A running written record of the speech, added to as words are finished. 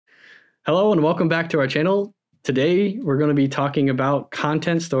Hello and welcome back to our channel. Today we're going to be talking about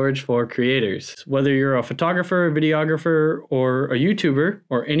content storage for creators. Whether you're a photographer, a videographer, or a YouTuber,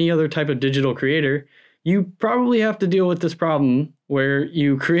 or any other type of digital creator, you probably have to deal with this problem where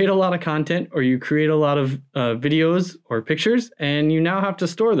you create a lot of content or you create a lot of videos or pictures and you now have to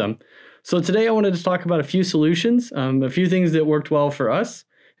store them. So today I wanted to talk about a few solutions, a few things that worked well for us.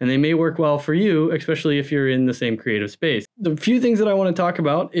 And they may work well for you, especially if you're in the same creative space. The few things that I want to talk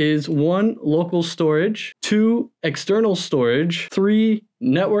about is 1, local storage, 2, external storage, 3,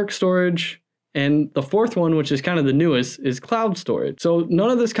 network storage, and the 4th one, which is kind of the newest, is cloud storage. So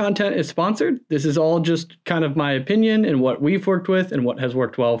none of this content is sponsored. This is all just kind of my opinion and what we've worked with and what has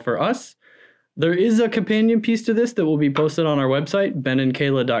worked well for us. There is a companion piece to this that will be posted on our website,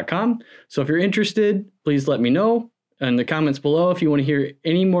 benandkayla.com. So if you're interested, please let me know in the comments below if you want to hear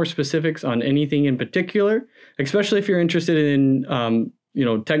any more specifics on anything in particular, especially if you're interested in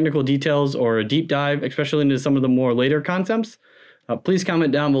technical details or a deep dive, especially into some of the more later concepts. Please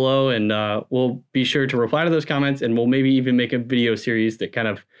comment down below and we'll be sure to reply to those comments, and we'll maybe even make a video series that kind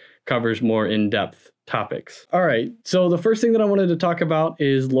of covers more in-depth topics. All right, so the first thing that I wanted to talk about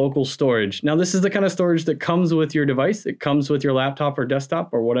is local storage. Now, this is the kind of storage that comes with your device. It comes with your laptop or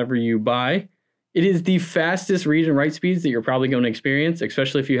desktop or whatever you buy. It is the fastest read and write speeds that you're probably going to experience,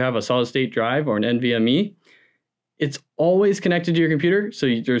 especially if you have a solid state drive or an NVMe. It's always connected to your computer,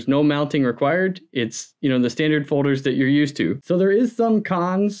 so there's no mounting required. It's, the standard folders that you're used to. So there is some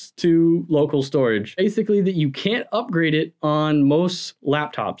cons to local storage. Basically that you can't upgrade it on most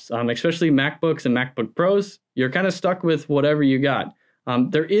laptops, especially MacBooks and MacBook Pros. You're kind of stuck with whatever you got.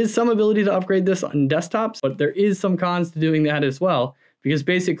 There is some ability to upgrade this on desktops, but there is some cons to doing that as well, because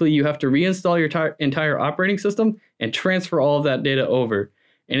basically you have to reinstall your entire operating system and transfer all of that data over.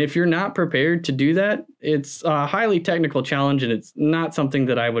 And if you're not prepared to do that, it's a highly technical challenge and it's not something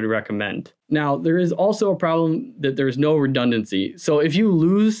that I would recommend. Now, there is also a problem that there's no redundancy. So if you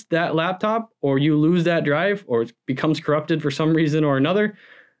lose that laptop or you lose that drive or it becomes corrupted for some reason or another,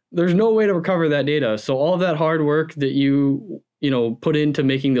 there's no way to recover that data. So all of that hard work that you put into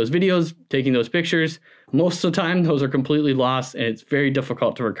making those videos, taking those pictures, most of the time those are completely lost and it's very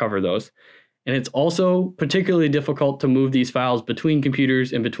difficult to recover those. And it's also particularly difficult to move these files between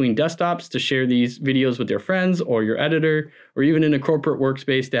computers and between desktops to share these videos with your friends or your editor, or even in a corporate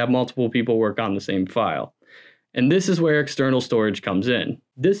workspace to have multiple people work on the same file. And this is where external storage comes in.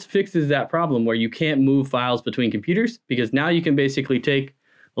 This fixes that problem where you can't move files between computers, because now you can basically take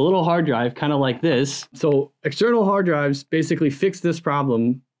a little hard drive, kind of like this. So external hard drives basically fix this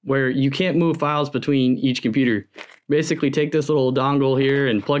problem where you can't move files between each computer. Basically take this little dongle here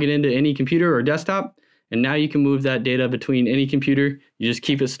and plug it into any computer or desktop, and now you can move that data between any computer. You just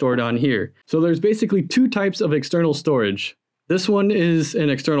keep it stored on here. So there's basically 2 types of external storage. This one is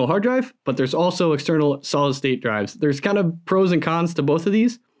an external hard drive, but there's also external solid state drives. There's kind of pros and cons to both of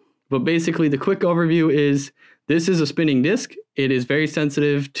these, but basically the quick overview is this is a spinning disk. It is very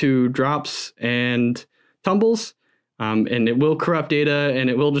sensitive to drops and tumbles. And it will corrupt data and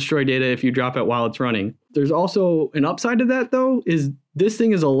it will destroy data if you drop it while it's running. There's also an upside to that, though, is this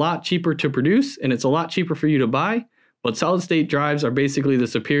thing is a lot cheaper to produce and it's a lot cheaper for you to buy. But solid state drives are basically the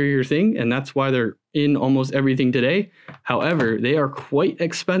superior thing, and that's why they're in almost everything today. However, they are quite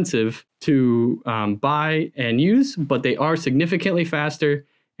expensive to buy and use, but they are significantly faster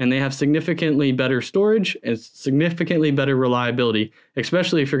and they have significantly better storage and significantly better reliability,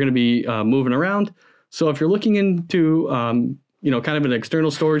 especially if you're going to be moving around. So if you're looking into, kind of an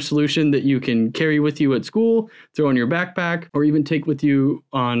external storage solution that you can carry with you at school, throw in your backpack, or even take with you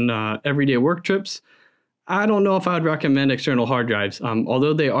on everyday work trips, I don't know if I would recommend external hard drives.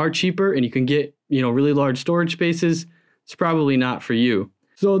 Although they are cheaper and you can get, really large storage spaces, it's probably not for you.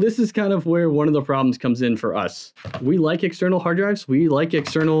 So this is kind of where one of the problems comes in for us. We like external hard drives. We like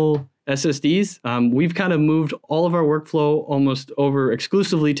external SSDs. We've kind of moved all of our workflow almost over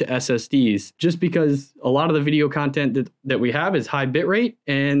exclusively to SSDs, just because a lot of the video content that we have is high bitrate,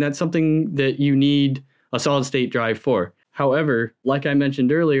 and that's something that you need a solid state drive for. However, like I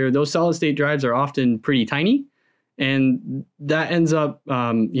mentioned earlier, those solid state drives are often pretty tiny, and that ends up,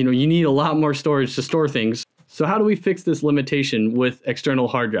 you need a lot more storage to store things. So how do we fix this limitation with external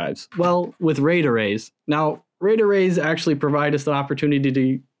hard drives? Well, with RAID arrays. Now, RAID arrays actually provide us the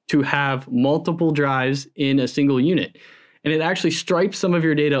opportunity to have multiple drives in a single unit. And it actually stripes some of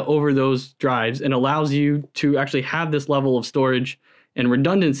your data over those drives and allows you to actually have this level of storage and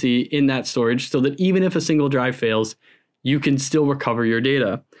redundancy in that storage so that even if a single drive fails, you can still recover your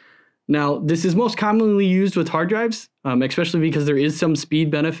data. Now, this is most commonly used with hard drives, especially because there is some speed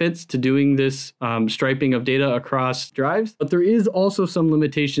benefits to doing this striping of data across drives, but there is also some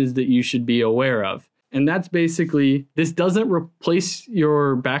limitations that you should be aware of. And that's basically, this doesn't replace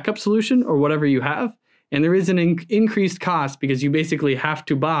your backup solution or whatever you have. And there is an increased cost because you basically have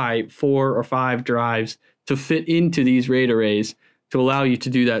to buy 4 or 5 drives to fit into these RAID arrays to allow you to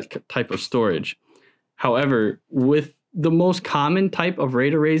do that type of storage. However, with the most common type of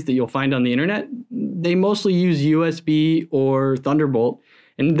RAID arrays that you'll find on the internet, they mostly use USB or Thunderbolt,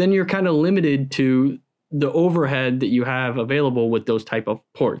 and then you're kind of limited to the overhead that you have available with those type of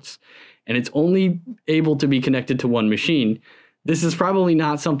ports. And it's only able to be connected to one machine. This is probably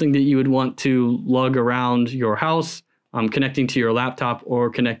not something that you would want to lug around your house, connecting to your laptop or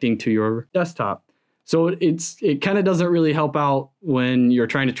connecting to your desktop. So it kind of doesn't really help out when you're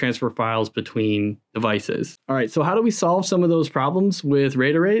trying to transfer files between devices. All right, so how do we solve some of those problems with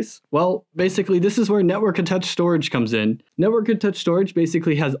RAID arrays? Well, basically, this is where network-attached storage comes in. Network-attached storage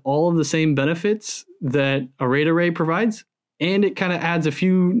basically has all of the same benefits that a RAID array provides, and it kind of adds a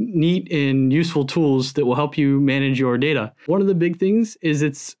few neat and useful tools that will help you manage your data. One of the big things is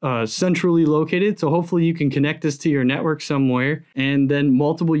it's centrally located, so hopefully you can connect this to your network somewhere, and then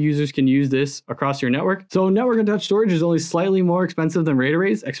multiple users can use this across your network. So network-attached storage is only slightly more expensive than RAID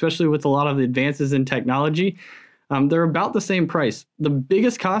arrays, especially with a lot of the advances in technology. They're about the same price. The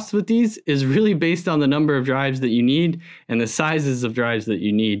biggest cost with these is really based on the number of drives that you need and the sizes of drives that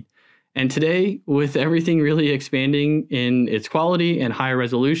you need. And today, with everything really expanding in its quality and higher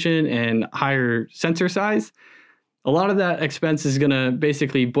resolution and higher sensor size, a lot of that expense is going to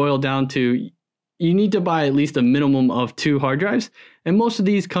basically boil down to you need to buy at least a minimum of 2 hard drives. And most of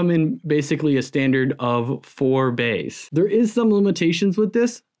these come in basically a standard of 4 bays. There is some limitations with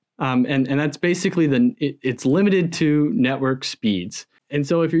this, and that's basically it's limited to network speeds. And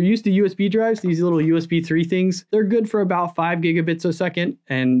so if you're used to USB drives, these little USB 3 things, they're good for about 5 gigabits a second.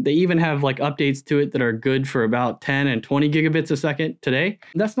 And they even have like updates to it that are good for about 10 and 20 gigabits a second today.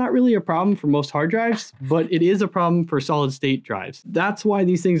 That's not really a problem for most hard drives, but it is a problem for solid state drives. That's why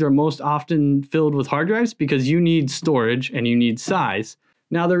these things are most often filled with hard drives, because you need storage and you need size.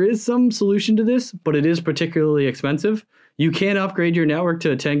 Now, there is some solution to this, but it is particularly expensive. You can upgrade your network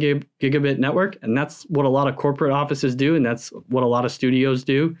to a 10 gigabit network, and that's what a lot of corporate offices do, and that's what a lot of studios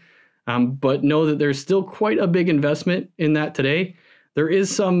do. But know that there's still quite a big investment in that today. There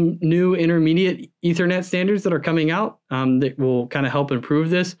is some new intermediate Ethernet standards that are coming out that will kind of help improve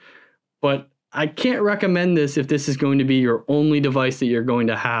this, but I can't recommend this if this is going to be your only device that you're going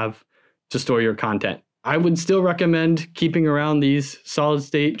to have to store your content. I would still recommend keeping around these solid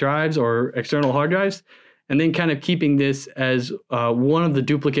state drives or external hard drives, and then kind of keeping this as one of the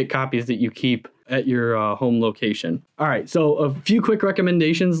duplicate copies that you keep at your home location. All right, so a few quick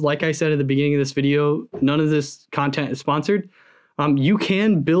recommendations. Like I said at the beginning of this video, none of this content is sponsored. You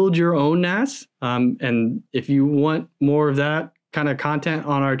can build your own NAS, and if you want more of that kind of content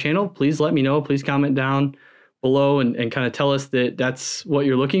on our channel, please let me know. Please comment down below and kind of tell us that that's what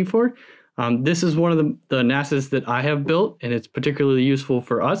you're looking for. This is one of the NASs that I have built, and it's particularly useful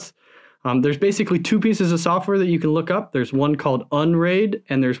for us. There's basically 2 pieces of software that you can look up. There's one called Unraid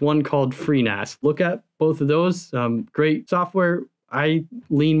and there's one called FreeNAS. Look at both of those. Great software. I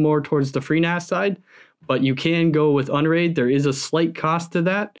lean more towards the FreeNAS side, but you can go with Unraid. There is a slight cost to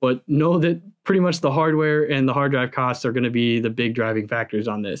that, but know that pretty much the hardware and the hard drive costs are going to be the big driving factors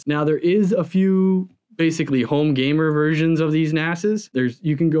on this. Now, there is a few basically home gamer versions of these NASs.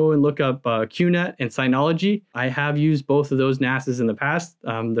 You can go and look up QNet and Synology. I have used both of those NASs in the past.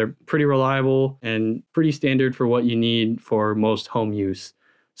 They're pretty reliable and pretty standard for what you need for most home use.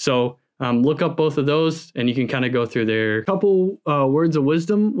 So look up both of those and you can kind of go through their couple words of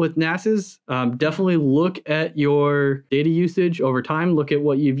wisdom with NASs. Definitely look at your data usage over time. Look at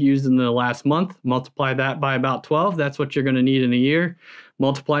what you've used in the last month. Multiply that by about 12. That's what you're going to need in a year.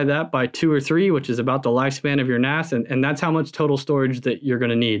 Multiply that by 2 or 3, which is about the lifespan of your NAS, and that's how much total storage that you're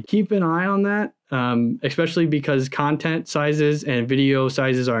going to need. Keep an eye on that, especially because content sizes and video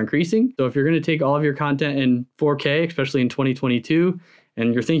sizes are increasing. So if you're going to take all of your content in 4K, especially in 2022,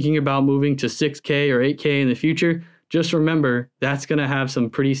 and you're thinking about moving to 6K or 8K in the future, just remember that's going to have some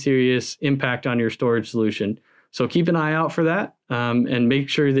pretty serious impact on your storage solution. So keep an eye out for that, and make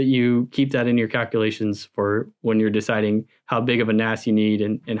sure that you keep that in your calculations for when you're deciding how big of a NAS you need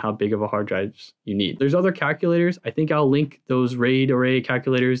and how big of a hard drives you need. There's other calculators. I think I'll link those RAID array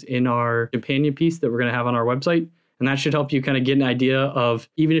calculators in our companion piece that we're going to have on our website. And that should help you kind of get an idea of,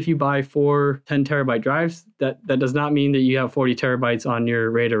 even if you buy 4 10 terabyte drives, that does not mean that you have 40 terabytes on your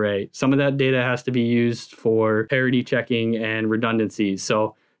RAID array. Some of that data has to be used for parity checking and redundancies.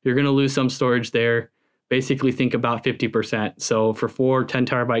 So you're going to lose some storage there. Basically think about 50%. So for 4 10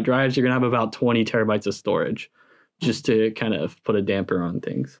 terabyte drives, you're going to have about 20 terabytes of storage, just to kind of put a damper on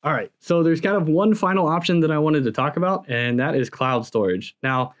things. All right, so there's kind of one final option that I wanted to talk about, and that is cloud storage.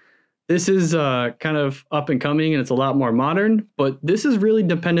 Now, this is kind of up and coming, and it's a lot more modern, but this is really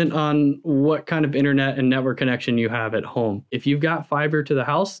dependent on what kind of internet and network connection you have at home. If you've got fiber to the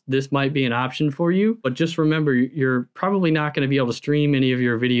house, this might be an option for you, but just remember, you're probably not going to be able to stream any of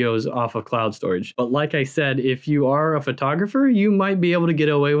your videos off of cloud storage. But like I said, if you are a photographer, you might be able to get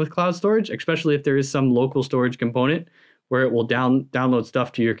away with cloud storage, especially if there is some local storage component where it will download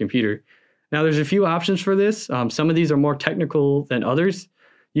stuff to your computer. Now, there's a few options for this. Some of these are more technical than others.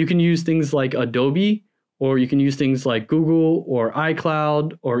 You can use things like Adobe, or you can use things like Google or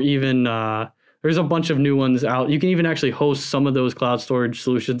iCloud, or even there's a bunch of new ones out. You can even actually host some of those cloud storage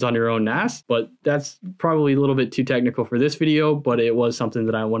solutions on your own NAS, but that's probably a little bit too technical for this video, but it was something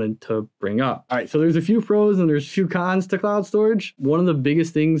that I wanted to bring up. All right, so there's a few pros and there's a few cons to cloud storage. One of the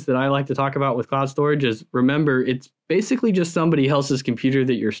biggest things that I like to talk about with cloud storage is, remember, it's basically just somebody else's computer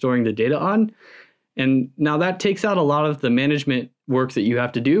that you're storing the data on. And now that takes out a lot of the management work that you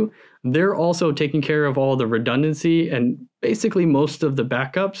have to do. They're also taking care of all the redundancy and basically most of the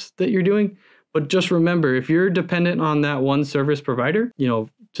backups that you're doing. But just remember, if you're dependent on that one service provider,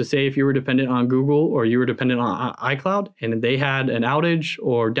 to say if you were dependent on Google or you were dependent on iCloud and they had an outage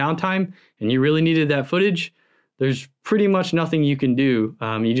or downtime and you really needed that footage, there's pretty much nothing you can do.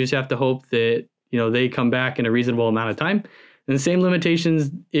 You just have to hope that, they come back in a reasonable amount of time. And the same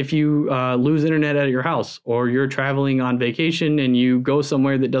limitations if you lose internet at your house, or you're traveling on vacation and you go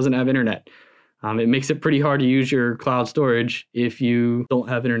somewhere that doesn't have internet. It makes it pretty hard to use your cloud storage if you don't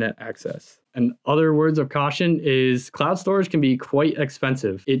have internet access. And other words of caution is cloud storage can be quite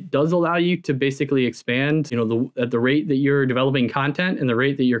expensive. It does allow you to basically expand, at the rate that you're developing content and the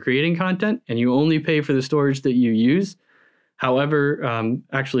rate that you're creating content, and you only pay for the storage that you use. However,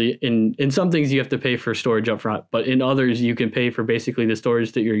 actually, in some things you have to pay for storage upfront, but in others you can pay for basically the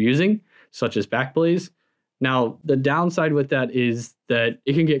storage that you're using, such as Backblaze. Now, the downside with that is that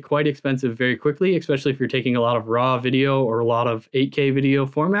it can get quite expensive very quickly, especially if you're taking a lot of raw video or a lot of 8K video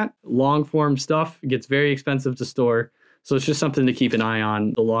format. Long form stuff gets very expensive to store. So it's just something to keep an eye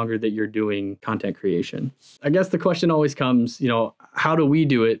on the longer that you're doing content creation. I guess the question always comes, how do we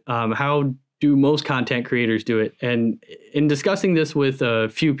do it? How do most content creators do it? And in discussing this with a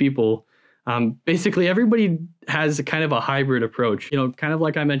few people, basically everybody has a kind of a hybrid approach. Kind of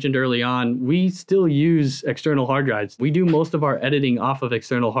like I mentioned early on, we still use external hard drives. We do most of our editing off of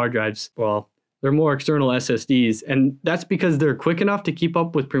external hard drives. Well, they're more external SSDs, and that's because they're quick enough to keep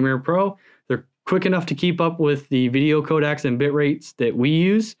up with Premiere Pro. They're quick enough to keep up with the video codecs and bit rates that we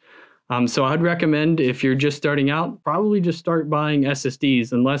use. So I'd recommend, if you're just starting out, probably just start buying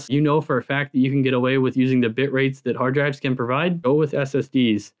SSDs. Unless you know for a fact that you can get away with using the bit rates that hard drives can provide, go with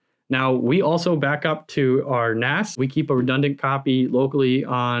SSDs. Now, we also back up to our NAS. We keep a redundant copy locally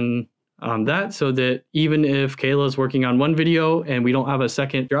on that, so that even if Kayla's working on one video and we don't have a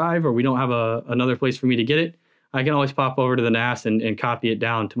second drive, or we don't have another place for me to get it, I can always pop over to the NAS and copy it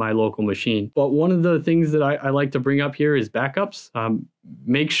down to my local machine. But one of the things that I like to bring up here is backups.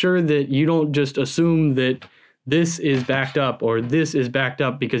 Make sure that you don't just assume that this is backed up or this is backed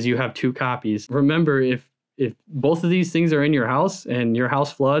up because you have 2 copies. Remember, if both of these things are in your house and your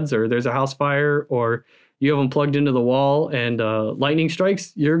house floods, or there's a house fire, or you have them plugged into the wall and lightning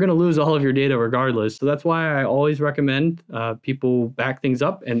strikes, you're going to lose all of your data regardless. So that's why I always recommend people back things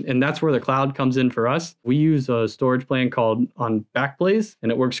up. And that's where the cloud comes in for us. We use a storage plan called on Backblaze,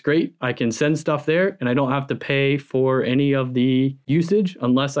 and it works great. I can send stuff there and I don't have to pay for any of the usage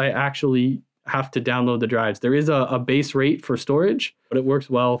unless I actually have to download the drives. There is a base rate for storage, but it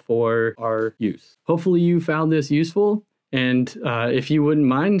works well for our use. Hopefully you found this useful. And if you wouldn't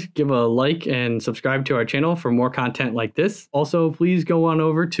mind, give a like and subscribe to our channel for more content like this. Also, please go on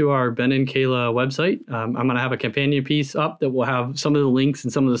over to our Ben and Kayla website. I'm going to have a companion piece up that will have some of the links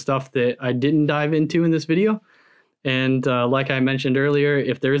and some of the stuff that I didn't dive into in this video. And like I mentioned earlier,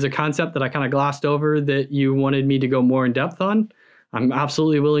 if there is a concept that I kind of glossed over that you wanted me to go more in depth on, I'm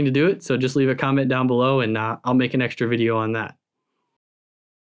absolutely willing to do it. So just leave a comment down below and I'll make an extra video on that.